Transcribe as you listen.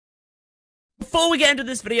before we get into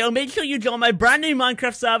this video, make sure you join my brand new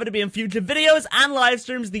Minecraft server to be in future videos and live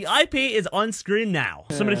streams. The IP is on screen now.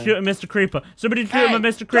 Somebody shoot at Mr. Creeper. Somebody shoot at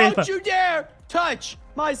Mr. Creeper. Don't you dare touch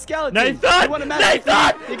my skeleton. Nathan! Nathan!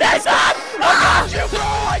 I got you, bro!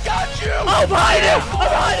 I got you! Oh, behind you! I'm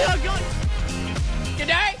behind you! I got you!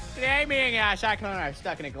 Today, me and Cyclone are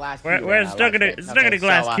stuck in a glass cube. We're stuck in a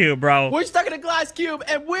glass cube, bro. We're stuck in a glass cube,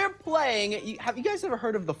 and we're playing. Have you guys ever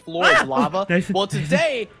heard of the floor is lava? Well,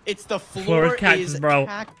 today it's the floor cactus, is bro.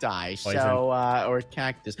 Cacti. So, or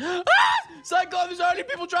cactus. Cyclone, there's already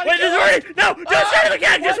people trying to kill us. No, don't start the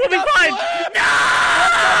cactus. We'll be fine.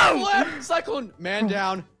 No! Cyclone, man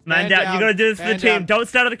down. Man down. You gotta do this for the team. Don't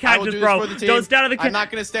stand on the cactus, bro. Don't stand on the cactus. I'm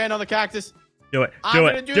not gonna stand on the cactus. Do it. Do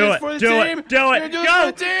it. Do it. Do it. Do it. Go.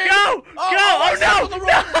 Go. Go. Oh no!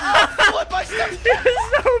 It's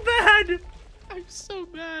so bad. I'm so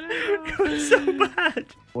bad. It's so bad.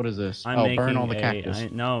 What is this? Burn all the cactus.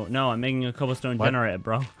 No, I'm making a cobblestone generator,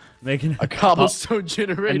 bro. Making a cobblestone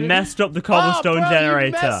generator. I messed up the cobblestone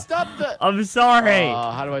generator. You messed up the... I'm sorry.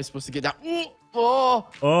 How do I supposed to get down? Oh.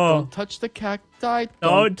 Don't touch the cacti.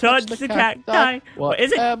 Don't touch the cacti. What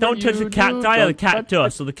is it? Don't touch the cacti or the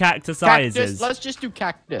cactus or the cactus sizes. Let's just do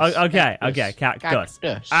cactus. Okay, cactus.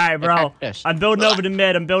 All right, bro. I'm building over the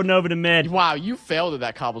mid. Wow, you failed at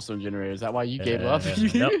that cobblestone generator. Is that why you gave up?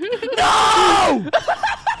 No!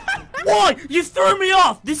 Why? You threw me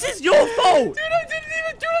off. This is your fault. Dude, I didn't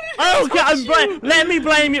even do anything. Okay, let me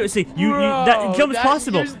blame you. See, that jump is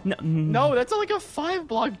possible. No, that's like a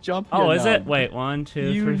 5-block jump. Oh, is it? Wait, 1,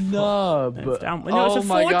 2, 3, 4. Nub. No, it's a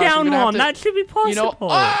 4-down one. That should be possible.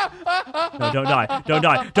 No, don't die. Don't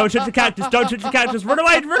die. Don't touch the cactus. Don't touch the cactus. Run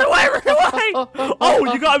away. Run away. Run away.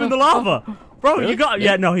 Oh, you got him in the lava. Bro, you got him.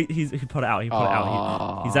 Yeah, no, he put it out. He put it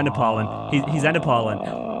out. He's Ender Pollen. He's Ender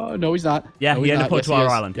Pollen. No, he's not. Yeah, no, he Ender Pollen to our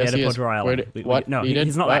island. Yes, he Ender Pollen to our island. What? No,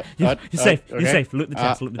 he's not. You're safe. You're safe. Loot the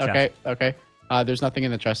chest. Loot the chest. Okay. There's nothing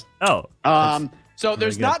in the chest. Oh. So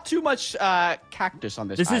there's not too much cactus on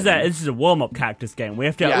this. This is a warm-up cactus game. We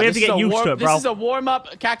have to get used to it, bro. This is a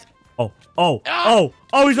warm-up cactus. Oh,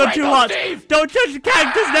 he's on 2 lots. Don't touch the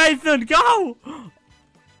cactus, Nathan. Go.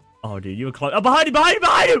 Oh, dude, you were close. Oh, behind you. By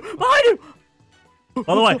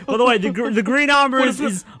the way, the green armor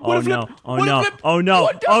is. Oh no!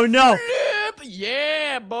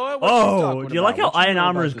 Yeah, boy. Oh, do you like how iron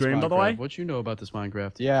armor is green? By the way, what you know about this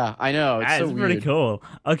Minecraft? Yeah, I know. It's so pretty cool.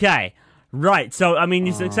 Okay, right. So I mean,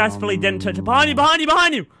 you successfully didn't touch it. Behind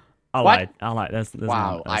you. I lied.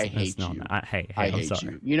 Wow, I hate you. I hate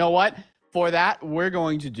you. You know what? For that, we're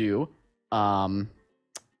going to do. I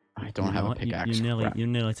don't have a pickaxe. You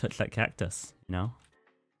nearly touched that cactus.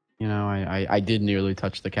 You know, I did nearly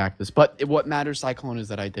touch the cactus, but what matters, Cyclone, is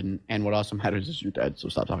that I didn't, and what also matters is you're dead, so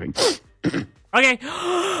stop talking. Okay.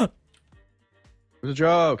 It was a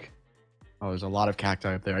joke. Oh, there's a lot of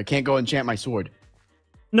cacti up there. I can't go enchant my sword.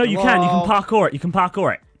 No, you can. You can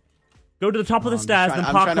parkour it. Go to the top of the stairs, then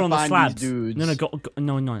parkour on the slabs.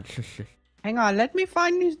 No. Shush. Hang on, let me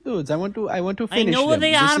find these dudes. I want to finish them. I know where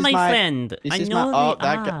they are, my friend.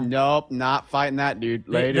 Nope, not fighting that dude.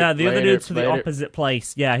 The other dude's to the opposite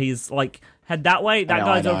place. Yeah, he's like head that way. That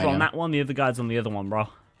guy's over on that one. The other guy's on the other one, bro.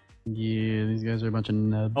 Yeah, these guys are a bunch of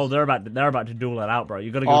nubs. Oh, they're about to duel it out, bro. You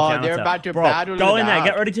gotta go janitor. They're about to battle it out. Go in there.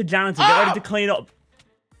 Get ready to janitor. Get ready to clean up.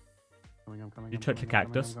 You touch a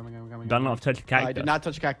cactus. Don't know if touch a cactus. I did not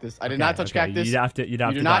touch cactus. I did not touch cactus. You'd have to you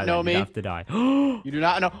do not know me. You'd have to die. You do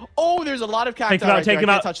not know. Oh, there's a lot of cacti. Take him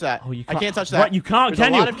out. I can't touch that. Oh, you can't. I can't touch that. What? You can't,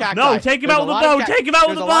 can you? No, take him out with the bow. Take him out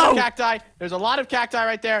with the bow. There's a lot of cacti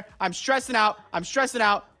right there. I'm stressing out.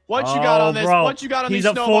 What you got on this? What you got on these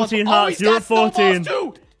snowballs? He's at 14 hearts. You're at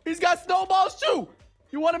 14. He's got snowballs too.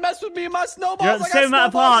 You want to mess with me and my snowballs? You're at the same amount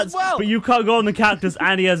of hearts, but you can't go on the cactus,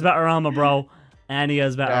 and he has better armor, bro. And he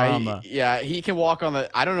has better armor. Yeah, he can walk on the...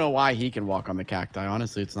 I don't know why he can walk on the cacti.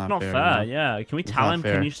 Honestly, it's not fair. It's not fair, yeah. Can we tell him?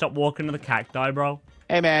 Can you stop walking to the cacti, bro?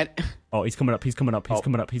 Hey, man. Oh, he's coming up. He's coming up. Hit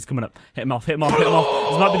him off. This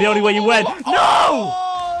might be the only way you win.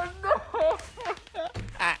 No!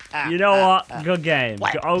 You know what? Good game.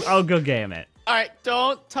 I'll good game it. All right,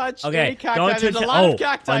 don't touch any cacti. Don't touch There's a lot of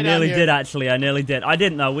cacti I nearly did, actually. I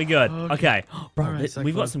didn't, though. We good. Okay. Bro,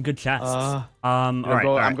 we've got some good chests. All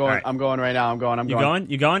right, I'm going right now.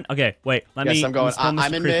 You going? Okay, wait. Yes, I'm going.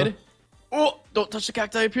 I'm in mid. Oh, don't touch the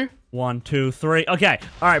cacti up here. 1, 2, 3. Okay.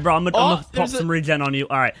 All right, bro. I'm gonna pop some regen on you.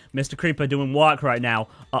 All right, Mr. Creeper doing work right now.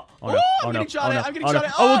 I'm getting shot at.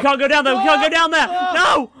 Oh, we can't go down there. We can't go down there.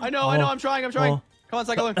 No. I know. I'm trying. Come on,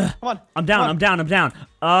 Cyclone. Come on. I'm down.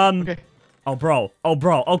 Okay. Oh, bro.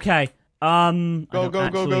 Okay. Go. I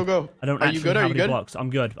don't Are you good? have any blocks. I'm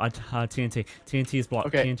good. TNT. TNT is blocked.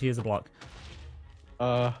 Okay. TNT is a block.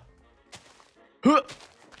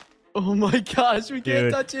 Oh my gosh, we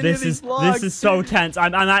can't touch any of these blocks. This is so tense.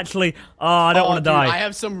 I'm actually. Oh, I don't want to die. I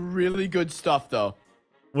have some really good stuff though.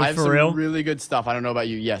 I have some really good stuff. I don't know about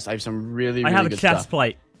you. Yes, I have some really good stuff. I have a chest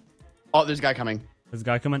plate. Oh, there's a guy coming. There's a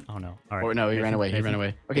guy coming? Oh no. All right. Oh, no, he ran away. He ran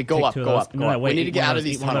away. Okay, go up. Go up. No, wait, we need to get out of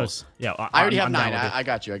these tunnels. Yeah, I already have 9. I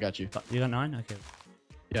got you. I got you. You got 9? Okay.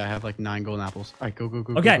 Yeah, I have like 9 golden apples. All right, go.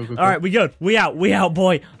 Okay, all right, we good. We out,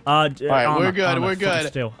 boy. All right, we're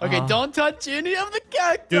good. Okay, don't touch any of the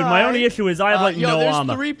cacti. Dude, my only issue is I have like no there's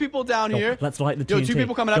armor. 3 people down here. Let's light the TNT. 2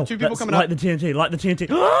 people coming up. 2 people coming up. Light the TNT. Light the TNT.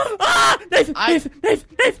 Nathan!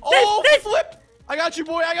 Oh, flip! I got you,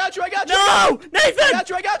 boy. I got you. No, Nathan!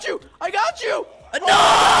 I got you.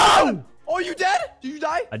 No! Oh, you dead? Did you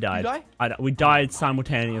die? I died. Did you die? We died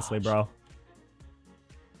simultaneously, bro.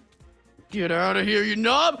 Get out of here, you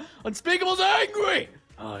knob! Unspeakable's angry!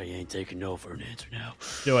 Oh, you ain't taking no for an answer now.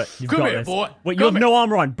 Do it. You've Come got here, this. boy. Wait, you have no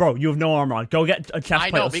armor on, bro. You have no armor on. Go get a chest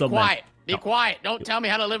plate or something. Be quiet. Be quiet. Don't tell me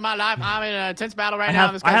how to live my life. I'm in a intense battle right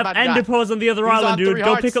now. I have ender pearls on the other island, dude.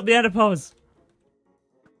 Go pick up the ender pearls.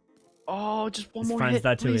 Oh, just one more hit,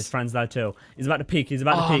 His friend's there too. He's about to peek. He's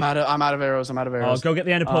about to peek. I'm out of arrows. Oh, go get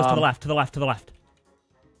the ender pearls to the left. To the left.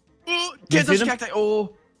 Can't touch the cacti.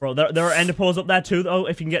 Oh. Bro, there are ender pearls up there too, though.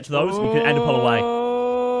 If you can get to those, you can ender pearl away.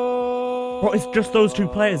 Bro, it's just those 2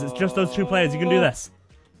 players. You can do this.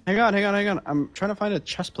 Hang on. I'm trying to find a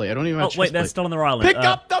chest plate. I don't even have a chest plate. Oh, wait, they're still on their island. Pick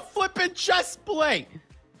up the flipping chest plate!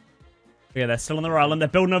 Yeah, they're still on their island. They're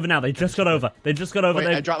building over now. They just got over. Wait,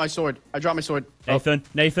 I dropped my sword. Nathan,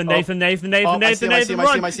 run!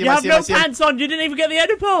 I see You have no pants on. You didn't even get the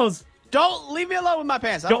ender pearls. Don't leave me alone with my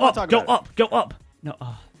pants. Go up. No,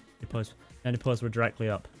 ender pearls were directly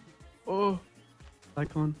up. Oh,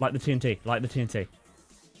 Cyclone. Light the TNT.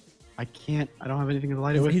 I can't. I don't have anything to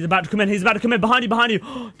light it with. He's about to come in. Behind you.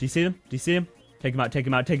 Do you see him? Take him out. Don't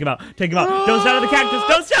stand on the cactus.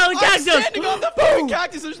 I'm standing on the fucking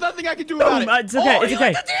cactus. There's nothing I can do about it. It's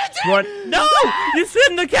okay. Run. No! You sit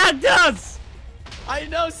in the cactus! I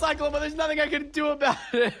know, Cyclone, but there's nothing I can do about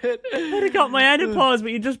it. I would have got my ender pearls,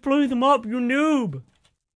 but you just blew them up, you noob.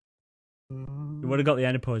 You would have got the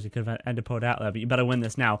ender pearls. You could have ender pearled out there, but you better win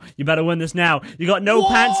this now. You got no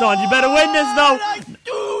pants on. You better win this, though.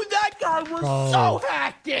 Dude, that guy was so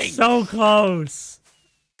hacking. So close.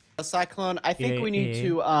 Cyclone, I think we need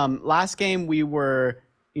to. Last game we were,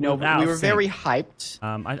 we were very hyped.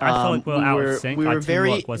 I felt like we were out of sync. We were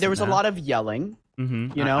very. There was a lot of yelling. I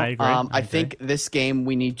agree. I think this game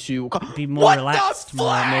we need to be more relaxed,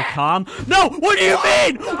 more calm. No, what do you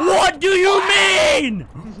mean? What do you mean?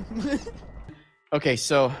 Okay,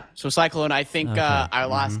 so Cyclone, I think our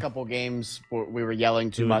last couple games we were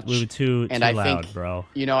yelling too much. We were too I loud, think, bro.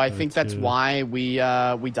 I think that's why we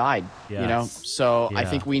died. Yes. So I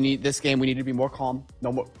think we need this game. We need to be more calm.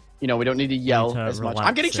 No more. We don't need to yell as much.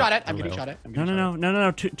 I'm getting shot at.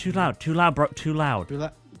 No. Too loud, bro. Too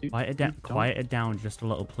loud. Quiet it down just a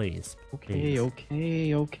little, please. Okay.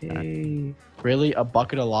 Really? A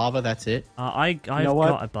bucket of lava? That's it? I've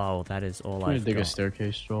got a bow. That is all I've got. Dig a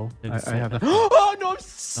staircase, Stroll. I have that. Oh no!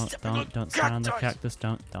 Don't stand on the cactus.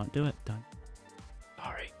 Don't do it. Don't.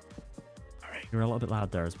 All right. You're a little bit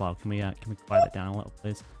loud there as well. Can we quiet it down a little,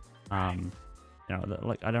 please? I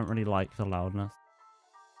don't really like the loudness.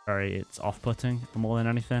 It's off-putting more than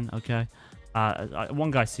anything. Okay.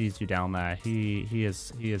 One guy sees you down there. He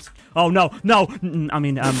is. Oh no! I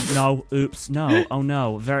mean, no. Oops, no. Oh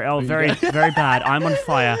no! Very bad. I'm on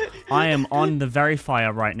fire. I am on the very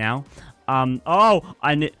fire right now.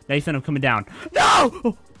 Nathan, I'm coming down.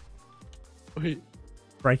 No! Wait.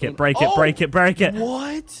 Break it! Break it!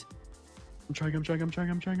 What? I'm trying.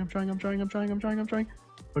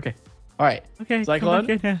 Okay. All right. Okay.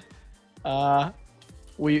 Cyclone.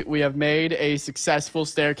 We have made a successful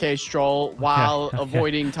staircase stroll while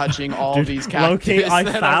avoiding touching all these cactus. Low-key, I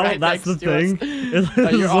fell. That's the thing.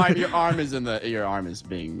 Your arm is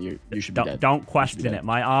being. You should be dead. Don't question it.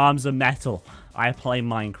 My arms are metal. I play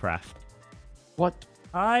Minecraft. What?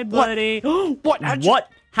 Hi, buddy.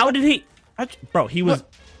 What? How did he? Bro, he was.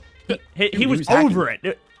 He was over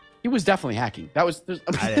it. He was definitely hacking. That was.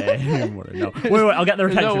 I didn't want to know. Wait. I'll get the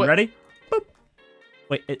retention. Ready? Boop.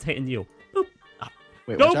 Wait, it's hitting you. Boop.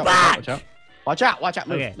 Wait, go back! Watch out!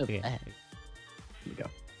 Move. Okay. Here we go.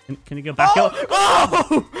 Can you go back?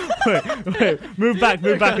 Oh! Wait. Move back.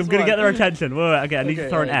 I'm gonna get their attention. Wait. Okay, I need to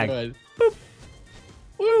throw an egg. Boop.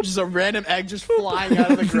 Just a random egg just flying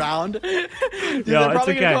out of the ground. Dude, they're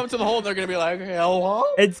probably gonna come up to the hole and they're gonna be like, hello?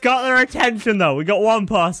 It's got their attention though. We got one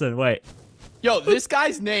person. Wait. Yo, this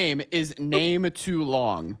guy's name is Name Too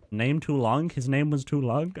Long. Name Too Long? His name was too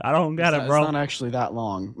long? I don't get it, bro. It's not actually that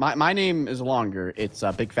long. My name is longer. It's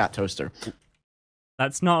Big Fat Toaster.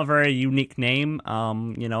 That's not a very unique name.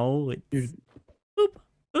 You know, it's... Boop,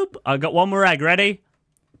 boop. I got one more egg. Ready?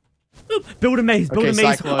 Boop. Build a maze. Build a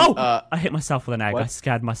maze. Cyclone, I hit myself with an egg. What? I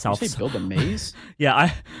scared myself. Did you say build a maze?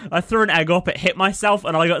 Yeah, I threw an egg up. It hit myself,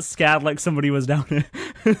 and I got scared like somebody was down here.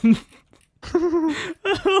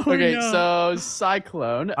 Okay, no. so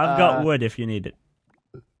Cyclone. I've got wood if you need it.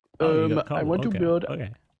 I want to build. Okay.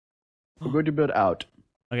 I'm going to build out.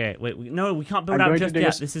 Okay, wait. No, we can't build out just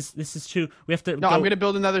yet. This is too. We have to. No, I'm going to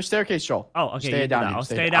build another staircase, Joel. Oh, okay. Stay down here. I'll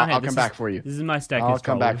stay down here. I'll come back for you. This is my staircase. I'll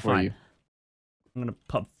come back for you. I'm gonna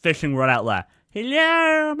put fishing rod out there.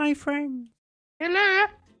 Hello, my friend. Hello.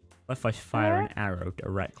 What if I fire an arrow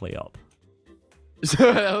directly up?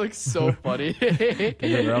 That looks so funny. Can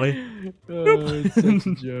you really? Oh, it's such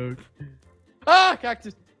a joke. Ah,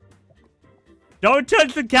 cactus. Don't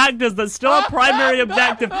touch the cactus. That's still a primary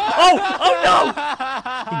objective. Oh no!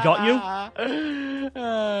 He got you?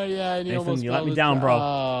 Yeah, and he Nathan, almost you let me fell down, bro.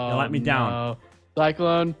 Oh, You let me down. no.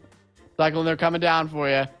 Cyclone, they're coming down for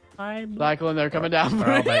you. Cyclone, they're coming down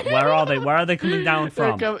for you. Where are they? Where are they coming down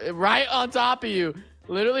from? Right on top of you.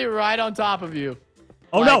 Literally right on top of you.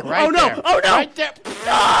 Oh like, no! Right Oh no! there. Oh no! Right there.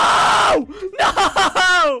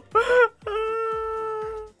 No!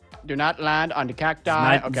 Do not land on the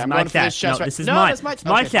cacti. Okay, I'm going for this chest. No, this is mine. That's my It's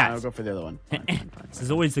my okay, chest. fine, I'll go for the other one. Fine. This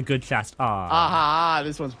is always the good chest. Aha,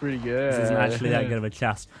 this one's pretty good. This isn't actually that good of a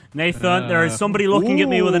chest. Nathan, there is somebody looking at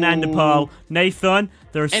me with an ender pearl. Nathan,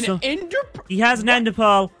 there is ender pearl? He has an ender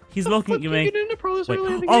pearl. He's looking at me. Wait.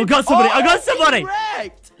 Oh, I got somebody! I got somebody!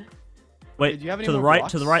 Wrecked. Wait, do you have any to the more right,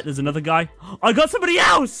 blocks? to the right, there's another guy. I got somebody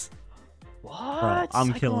else! What? Bro,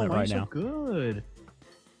 I'm killing it right so now. Good.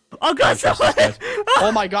 I got somebody!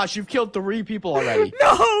 Oh my gosh, you've killed 3 people already.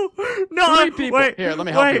 No! 3 people. Wait, here, let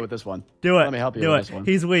me help you with this one. Do it. Let me help you do with it. this one.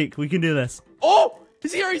 He's weak. We can do this. Oh!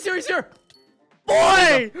 He's here, he's here, he's here!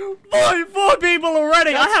 Boy! 4 people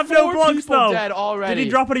already! I have no blocks though! Dead already. Did he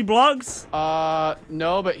drop any blocks?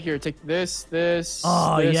 No, but here, take this.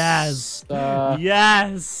 Oh, this, yes. uh,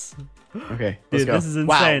 Yes! Okay, Dude, let's go. this is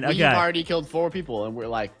insane. Wow, Okay. we've already killed 4 people, and we're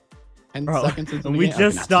like 10 Bro, seconds into the and we game.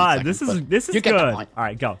 just Okay, started. 10 seconds, This is you get the good. point. All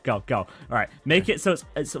right, go. All right, make it so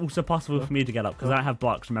it's also possible for me to get up because I don't have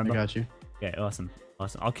blocks. Remember? I got you. Okay, awesome.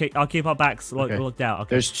 I'll keep our backs looked out. Okay.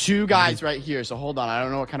 There's 2 guys right here, so hold on. I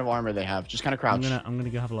don't know what kind of armor they have. Just kind of crouch. I'm gonna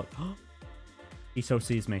go have a look. He so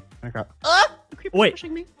sees me. Wait.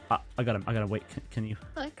 Pushing me. I got him. Wait, can you?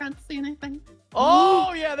 I can't see anything.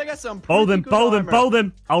 Oh yeah, they got some. Bowl them.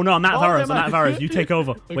 Oh no, I'm out of arrows. You take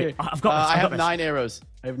over. Okay. Wait, I've got this. I have 9 arrows.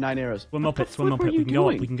 Swim up it.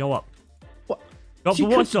 We can go up. What? Go up You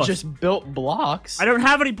the could source. just built blocks. I don't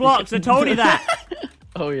have any blocks. I told you that.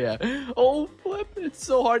 Oh yeah. Oh flip! It's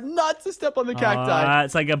so hard not to step on the cacti.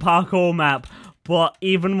 It's like a parkour map, but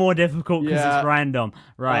even more difficult because it's random.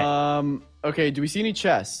 Right. Okay. Do we see any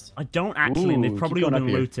chests? I don't actually. And they've Ooh, probably keep all going been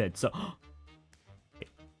up here. looted. So.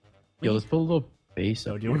 Yo, let's put a little base.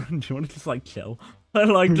 So do you want to just like chill?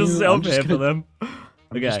 Like just sit up here for them.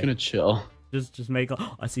 I'm just gonna chill. Just make.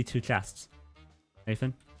 I see 2 chests.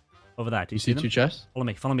 Nathan, over there. Do you see 2 chests? Follow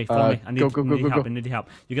me. I need go. help. I need help.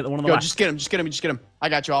 You get the one on the left. Just get him. I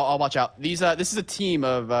got you. I'll watch out. This is a team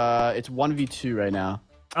of it's 1v2 right now.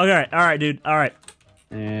 Okay, all right, dude. All right.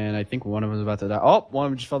 And I think one of them is about to die. Oh, one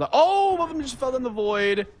of them just fell down. Oh, one of them just fell in the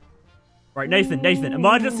void. Right, Nathan,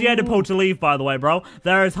 emergency ender pearl to leave, by the way, bro.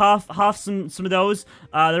 There is half some of those.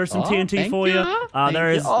 There is some TNT for you.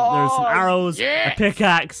 There is some arrows, a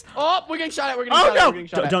pickaxe. Oh, we're getting shot at. We're getting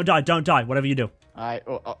shot at. Don't die. Whatever you do.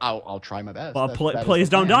 I'll try my best. Well, please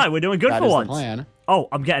don't die. We're doing good for once. That is the plan. Oh,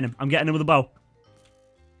 I'm getting him with a bow.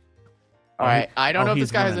 All right, I don't know if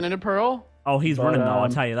this guy has an ender pearl. Oh, he's running though. I'll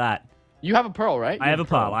tell you that. You have a pearl, right? I have a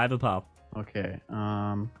pearl. Okay.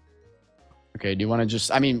 Okay, do you want to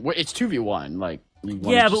just... I mean, it's 2v1. Like,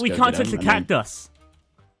 yeah, but we can't touch the cactus.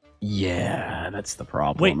 Yeah, that's the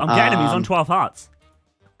problem. Wait, I'm getting him. He's on 12 hearts.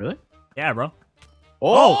 Really? Yeah, bro.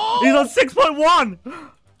 Oh! He's on 6.1!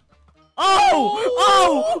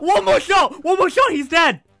 Oh! One more shot! He's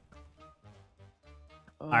dead!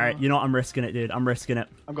 Alright, you know what? I'm risking it, dude. I'm risking it.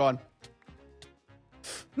 I'm going.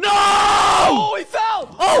 No! Oh, he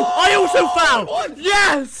fell! Oh, I also fell!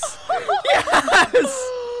 Yes! Yes!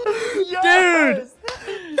 Dude!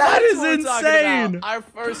 That is insane! Our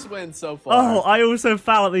first win so far. Oh, I also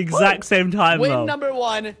fell at the exact same time, though. Win number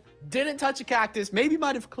 1. Didn't touch a cactus. Maybe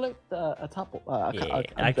might have clipped a top.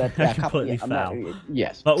 I completely fell.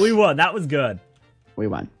 Yes. But we won. That was good. We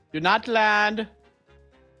won. Do not land.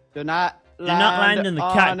 Do not land in the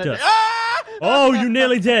cactus. Oh, you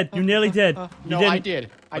nearly did. No, I did.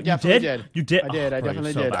 I definitely did. You did? I did. I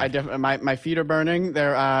definitely did. So my feet are burning.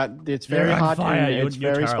 They're it's very hot and it's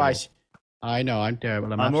very spicy. I know, I'm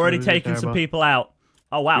terrible. I'm already taking some people out.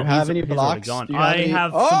 Oh wow, you have any blocks? I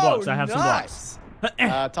have some blocks. I have some blocks.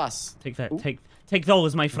 Toss. Take that. Take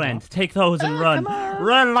those, my friend. Take those and run.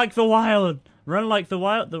 Run like the wild. Run like the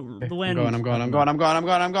wild. The wind. I'm going.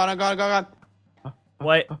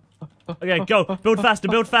 Wait. Okay, go. Build faster.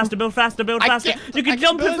 Build faster. Build faster. Build faster. You can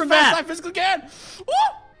jump in from there. I physically can.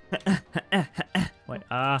 Wait.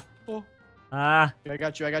 I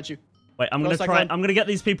got you. Wait, I'm gonna try. I'm gonna get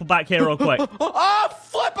these people back here real quick. Oh,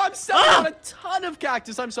 flip! I'm stepping on a ton of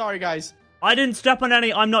cactus. I'm sorry, guys. I didn't step on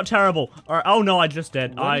any. I'm not terrible. Or, oh no, I just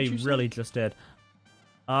did. I really just did.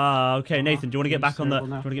 Okay, Nathan, do you want to get back on the? Do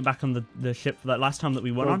you want to get back on the ship for that last time that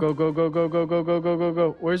we went on? Go!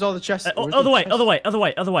 Where's all the chests? Other way.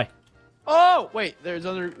 Oh, wait. There's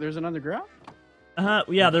an underground.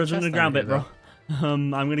 Yeah, there's an underground bit, bro.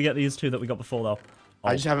 I'm gonna get these two that we got before though.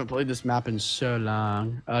 I just haven't played this map in so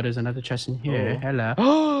long. Oh, there's another chest in here. Hello.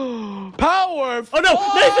 Power! Oh no,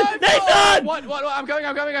 Nathan! What? I'm going.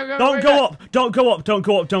 Don't go up. Don't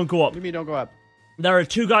go up. What do you mean, don't go up? There are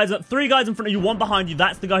three guys in front of you, one behind you.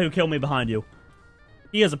 That's the guy who killed me behind you.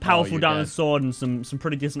 He has a powerful diamond sword and some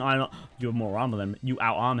pretty decent iron. You have more armor than you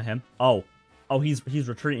out-armor him. Oh, he's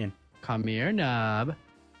retreating. Come here, Knob.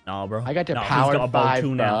 No, bro. I got to power 5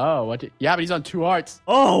 now. What? Yeah, but he's on 2 hearts.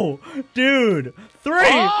 Oh, dude. 3. Oh,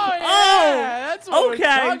 yeah. That's what we're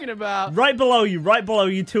talking about. Right below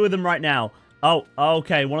you. 2 of them right now. Oh,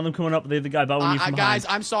 okay. One of them coming up, the other guy bowing you from behind. Guys,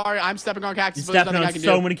 I'm sorry. I'm stepping on cactus. You're stepping on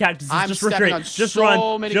so many cactuses. Just retreat. Just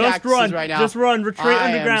run. Just run. Right now. Just run. Retreat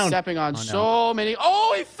underground. I'm stepping on so many.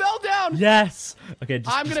 Oh, he fell down. Yes. Okay,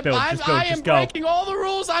 just build. I am breaking all the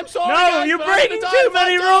rules. I'm sorry. No, guys, you're breaking too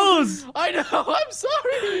many rules. I know. I'm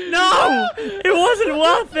sorry. No, it wasn't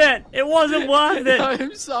worth it. It wasn't worth it.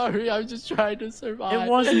 I'm sorry. I'm just trying to survive. It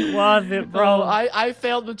wasn't worth it, bro. No, I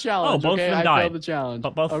failed the challenge. Oh, both of them died. I failed the challenge.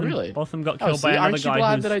 But both of them got killed by another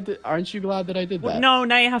guy. Aren't you glad that I did that? No,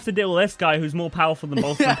 now you have to deal with this guy who's more powerful than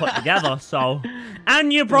both of them put together. So,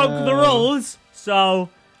 and you broke the rules. So,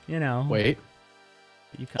 you know. Wait.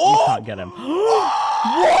 You can't get him.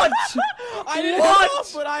 What? I didn't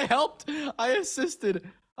help, but I helped. I assisted.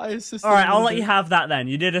 All right, I'll let you have that then.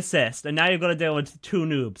 You did assist, and now you've got to deal with 2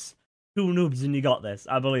 noobs. 2 noobs, and you got this.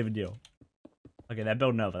 I believe in you. Okay, they're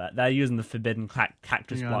building over that. They're using the forbidden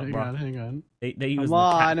cactus block, bro. Hang on. They use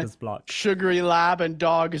the cactus block. Sugary Lab and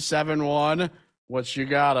Dog 7-1. What you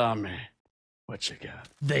got on me? What you got?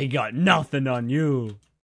 They got nothing on you.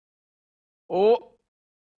 Oh,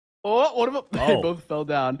 what about they both fell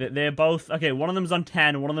down? They're both okay. One of them's on 10,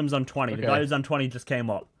 and one of them's on 20. Okay. The guy who's on 20 just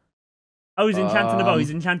came up. Oh, he's enchanting the bow.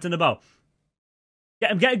 He's enchanting the bow.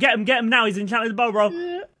 Get him now. He's enchanting the bow, bro.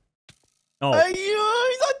 Yeah. Oh,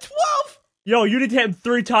 he's on 12. Yo, you need to hit him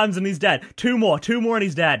 3 times and he's dead. 2 more and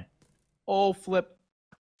he's dead. Oh, flip.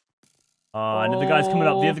 And the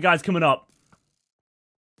other guy's coming up.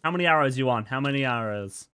 How many arrows you on? How many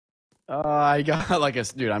arrows? I got like a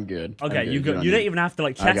dude. I'm good. Okay, you don't even have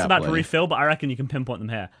to chests about to refill, but I reckon you can pinpoint them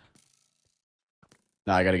here.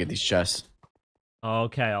 No, I gotta get these chests.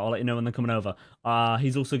 Okay, I'll let you know when they're coming over.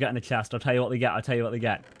 He's also getting a chest. I'll tell you what they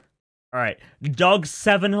get. All right, Dog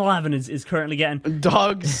 711 is currently getting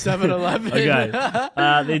Dog 711. Okay,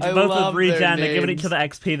 they both with regen. They're giving each other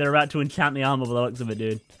XP. They're about to enchant the armor by the looks of it,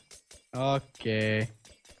 dude. Okay.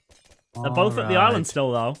 They're both at the island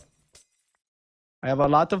still, though. I have a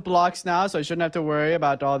lot of blocks now, so I shouldn't have to worry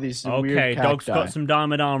about all these weird cacti. Okay, Dog's got some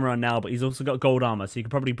diamond armor on now, but he's also got gold armor, so you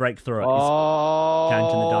can probably break through it. He's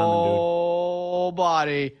enchanting the diamond, dude. Oh,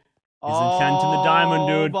 body. He's enchanting the diamond,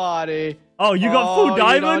 dude. Body. Oh, you got full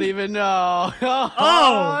diamond? You don't even know.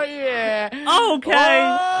 Oh, yeah. Okay.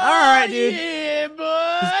 All right, dude. Yeah,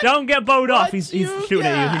 bud. Just don't get bowed off. He's shooting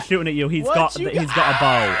at you. He's shooting at you. He's got a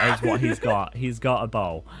bow. Is what he's got. He's got a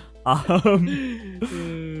bow.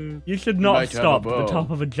 You should not stop at the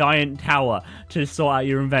top of a giant tower to sort out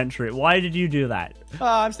your inventory. Why did you do that?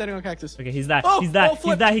 I'm standing on cactus. Okay, he's there. He's there.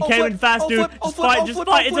 He came in fast, dude. Just fight. It's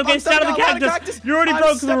okay. Stand on the cactus. You already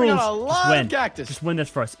broke the rules. Just win this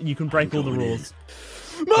for us. You can break all the rules.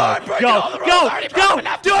 Go!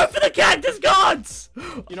 Do it for the cactus gods!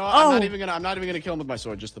 You know what? I'm not even gonna kill him with my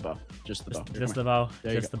sword. Just the bow. Just the bow.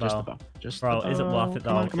 Just the bow. Bro, is it worth it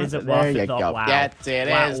though? Is it worth it though? Wow. Yes, it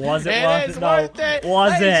is. Was it worth it though?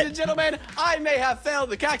 Was it? Ladies and gentlemen, I may have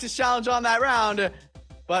failed the cactus challenge on that round,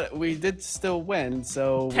 but we did still win.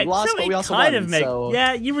 So we lost, but we also won. So...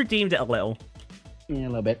 Yeah, you redeemed it a little. Yeah, a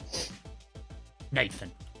little bit.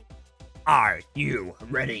 Nathan, are you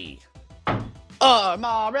ready? I'm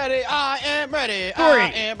all ready. I am ready. 3, I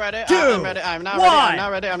am ready. 2, I am ready. I'm not 1. ready. I'm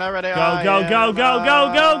not ready. I'm not ready.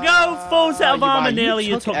 Go. Full set of armor, nearly.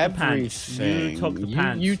 You took the pants. everything. You took the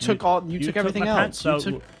pants. You took everything else.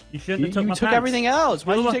 So you shouldn't have took my You took pants. everything else.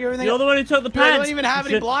 Why did you take everything You're else? the one who took the Dude, I pants. don't even have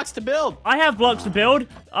any blocks to build. I have blocks to build.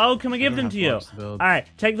 Oh, can we give them have to you? blocks to build. All right,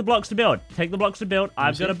 take the blocks to build. Take the blocks to build.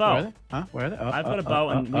 I've got a bow. Where are they? Huh? Where are they? I've got a bow,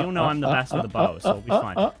 and we all know I'm the best with the bow, so we'll be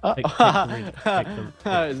fine.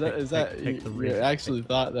 Is that? You actually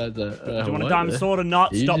thought that? Do you want a diamond sword or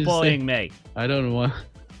not? Stop bullying me. I don't want.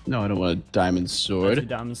 No, I don't want a diamond sword. That's a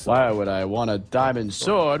diamond sword. Why would I want a diamond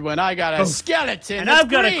sword when I got a skeleton? And I've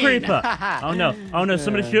got a creeper. Oh no!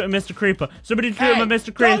 Somebody shoot Mr. Creeper. Somebody shoot him,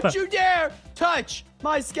 Mr. Creeper. Don't you dare touch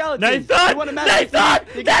my skeleton. Nathan! I got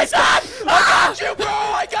you, bro!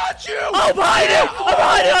 I got you! Oh, behind you!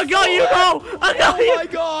 I got you, bro! I got you! Oh my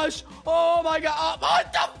gosh! Oh my god!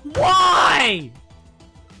 What the? Why?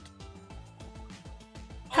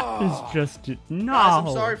 It's just no. Guys,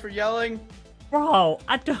 I'm sorry for yelling. Bro,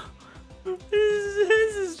 I don't.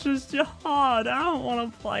 This is just hard. I don't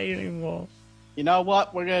want to play anymore. You know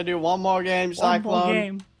what? We're gonna do one more game, Cyclone. One more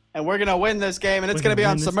game. And we're gonna win this game, and it's gonna be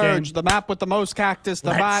on Submerge, the map with the most cactus,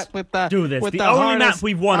 the map with the With the only map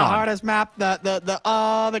we've won on. The hardest map,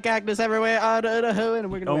 the cactus everywhere, and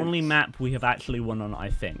we're gonna win. Only map we have actually won on, I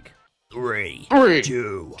think. 3, 3,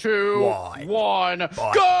 2, 1,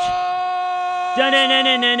 go!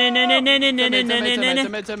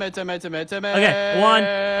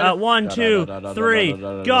 Okay, 1, 2, 3,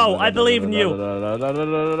 go! I believe in you.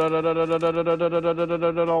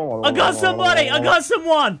 I got somebody! I got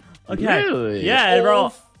someone! Okay. Really? Yeah,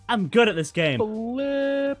 bro. I'm good at this game.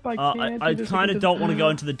 Flip, I kind of don't want to go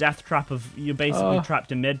into the death trap of you're basically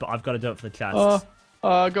trapped in mid, but I've got to do it for the chests.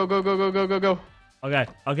 Go. Okay.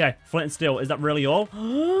 Flint and steel. Is that really all?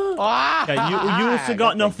 Ah, Okay, you also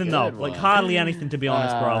got nothing though. good Like one. hardly anything, to be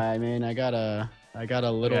honest, bro. I mean, I got a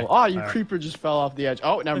little. Okay, Oh, you alright. creeper just fell off the edge.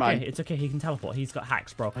 Oh, never mind. It's okay. He can teleport. He's got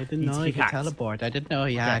hacks, bro. I didn't know he could teleport. I didn't know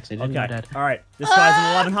he hacks. I didn't know that. All right. This guy's in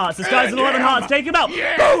 11 hearts. This guy's in 11 hearts. Take him out.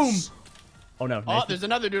 Yes! Boom. Oh no. Oh, Nathan. there's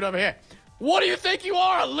another dude over here. What do you think you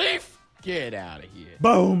are, a leaf? Get out of here.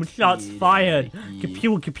 Boom. Shots Get fired. outta here.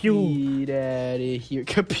 Kapew, kapew. Get out of here.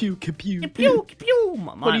 Kapew. Kapew,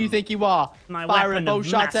 kapew. What do you think you are? my Firing weapon bow of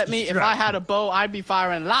shots mass at me? If I had a bow, I'd be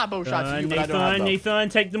firing a lot of bow shots at you, but I don't have a bow. Nathan,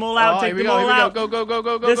 take them all out. Oh, Take here we them go, all here we out. go.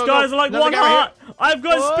 This guy's like Another one guy right heart. I've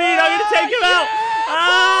got speed. I'm gonna take him out.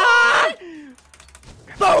 Ah!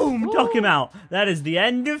 Boom! Took him out. That is the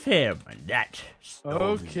end of him. And that.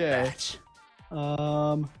 Okay.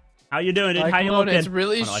 How you doing, dude? How you Cyclone, looking? it's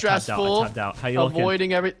really Oh, no, stressful. I tabbed out. How you looking?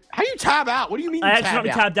 Avoiding every. How you tab out? What do you mean? I You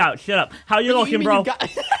accidentally tabbed out? tabbed out. Shut up. How you What looking, do bro? you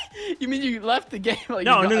mean you mean you left the game? Like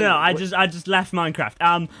No. you got, I just left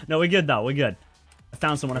Minecraft. No, we're good though. We're good. I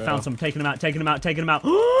found someone. Taking him out.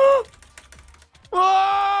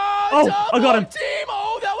 Oh, I got him. Team!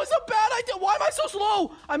 Oh, that was a bad idea. Why am I so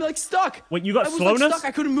slow? I'm like stuck. Wait, you got I was slowness? Like, stuck.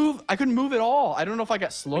 I couldn't move. I couldn't move at all. I don't know if I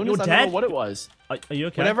got slowness. You're I don't dead? know what it was. Are you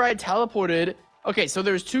okay? Whenever I teleported. Okay, so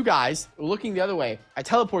there's two guys looking the other way. I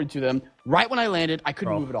teleported to them. Right when I landed, I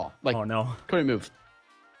couldn't move at all. Like, oh no. couldn't move.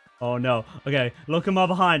 Oh no. Okay, look at my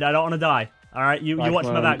behind. I don't want to die. All right, you watch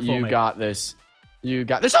my back for me. You got this. You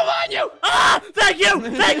got. There's someone on you. Ah! Thank you!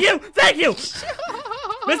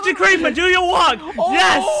 Mr. Creeper, do your work! Oh,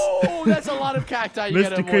 Yes! that's a lot of cacti. You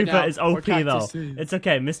gotta Mr. avoid Creeper now. is Or OP though. cactuses. It's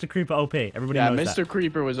okay. Mr. Creeper OP. Everybody Yeah, knows Mr. that.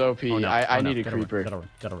 Creeper was OP. Oh, no. I no. need a Gotta run, creeper.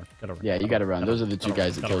 Gotta run. Yeah, you gotta run. Those are the two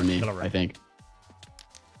guys that killed me, gotta run. I think.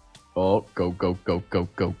 Oh, go. Bro,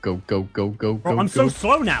 I'm so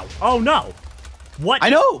slow now. Oh no. What? I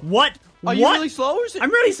know. What? Are you really slow? Or is it...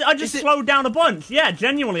 I just slowed down a bunch. Yeah,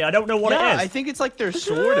 genuinely. I don't know what it is. I think it's like their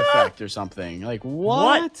sword effect or something. Like,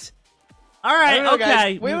 what? All right, I don't know, okay.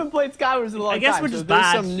 Guys. We haven't played Skywars in a long time. I guess we're so just there's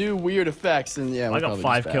bad. some new weird effects, and yeah, I got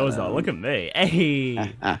 5 kills though. Look at me. Hey.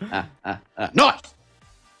 Nice.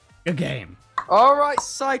 Good game. All right,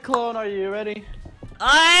 Cyclone, are you ready?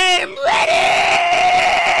 I'm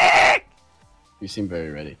ready. You seem very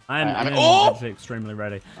ready. I'm oh! actually extremely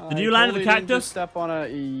ready. Did you land the cactus? Step on a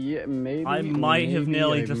maybe. I might have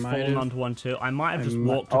nearly just fallen onto one too. I might have just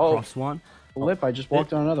walked across one. Flip! I just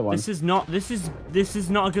walked on another one. This is not a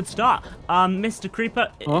good start. Mr.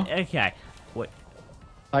 Creeper. Huh? Okay. Wait.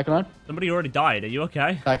 Cyclone? Somebody already died. Are you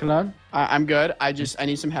okay? Cyclone? I'm good. I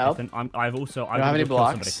need some help. Nathan, I've don't got have to any go kill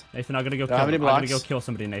blocks. somebody. Nathan, I gotta go Don't have any kill. I gotta blocks. go kill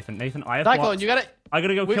somebody. Nathan, I have Cyclone, blocks. you gotta. I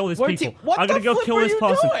gotta go kill this Wait, people. what I gotta the go flip kill are this you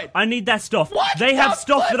person. doing? I need that stuff. What They have the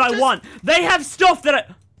stuff flip? that I want. They have stuff that I.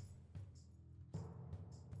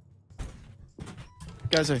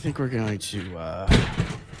 Guys, I think we're going to.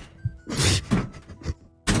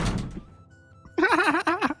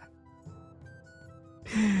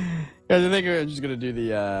 Guys, I think we're just gonna do the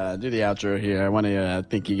outro here. I want to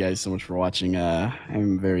thank you guys so much for watching.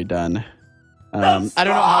 I'm very done. I don't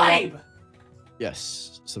know how long.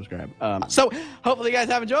 Yes, subscribe. So hopefully you guys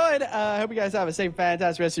have enjoyed. I hope you guys have a safe,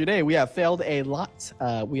 fantastic rest of your day. We have failed a lot.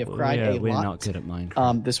 We have cried a lot. We're not good at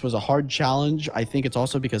Minecraft. This was a hard challenge. I think it's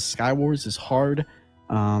also because Skywars is hard.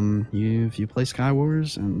 If you play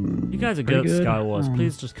Skywars and you guys are good at Skywars,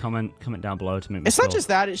 please just comment down below to make me. It's not just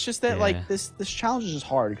that; it's just that like this challenge is just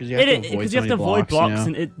hard because you have to avoid blocks,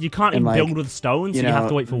 you know? and you can't even build with stones. So you have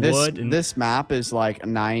to wait for wood. And this map is like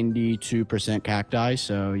 92% cacti,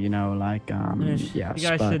 so you know, like yes. You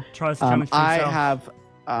guys should try this challenge for yourself.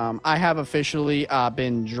 I have officially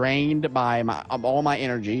been drained by all my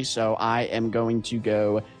energy, so I am going to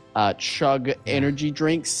go chug energy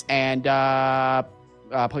drinks and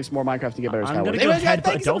play some more Minecraft to get better. I'm gonna go headbutt a dolphin.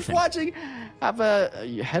 Thank you so much for watching. Have a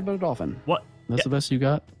headbutt a dolphin. What? That's the best you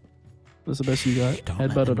got? That's the best you got?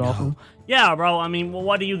 Headbutt a dolphin? Yeah, bro. I mean, well,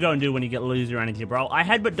 what do you go and do when you lose your energy, bro? I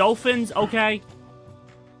headbutt dolphins, okay?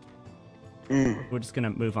 We're just gonna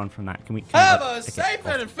move on from that. Can we? Have a safe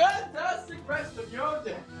and fantastic rest of your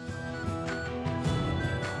day.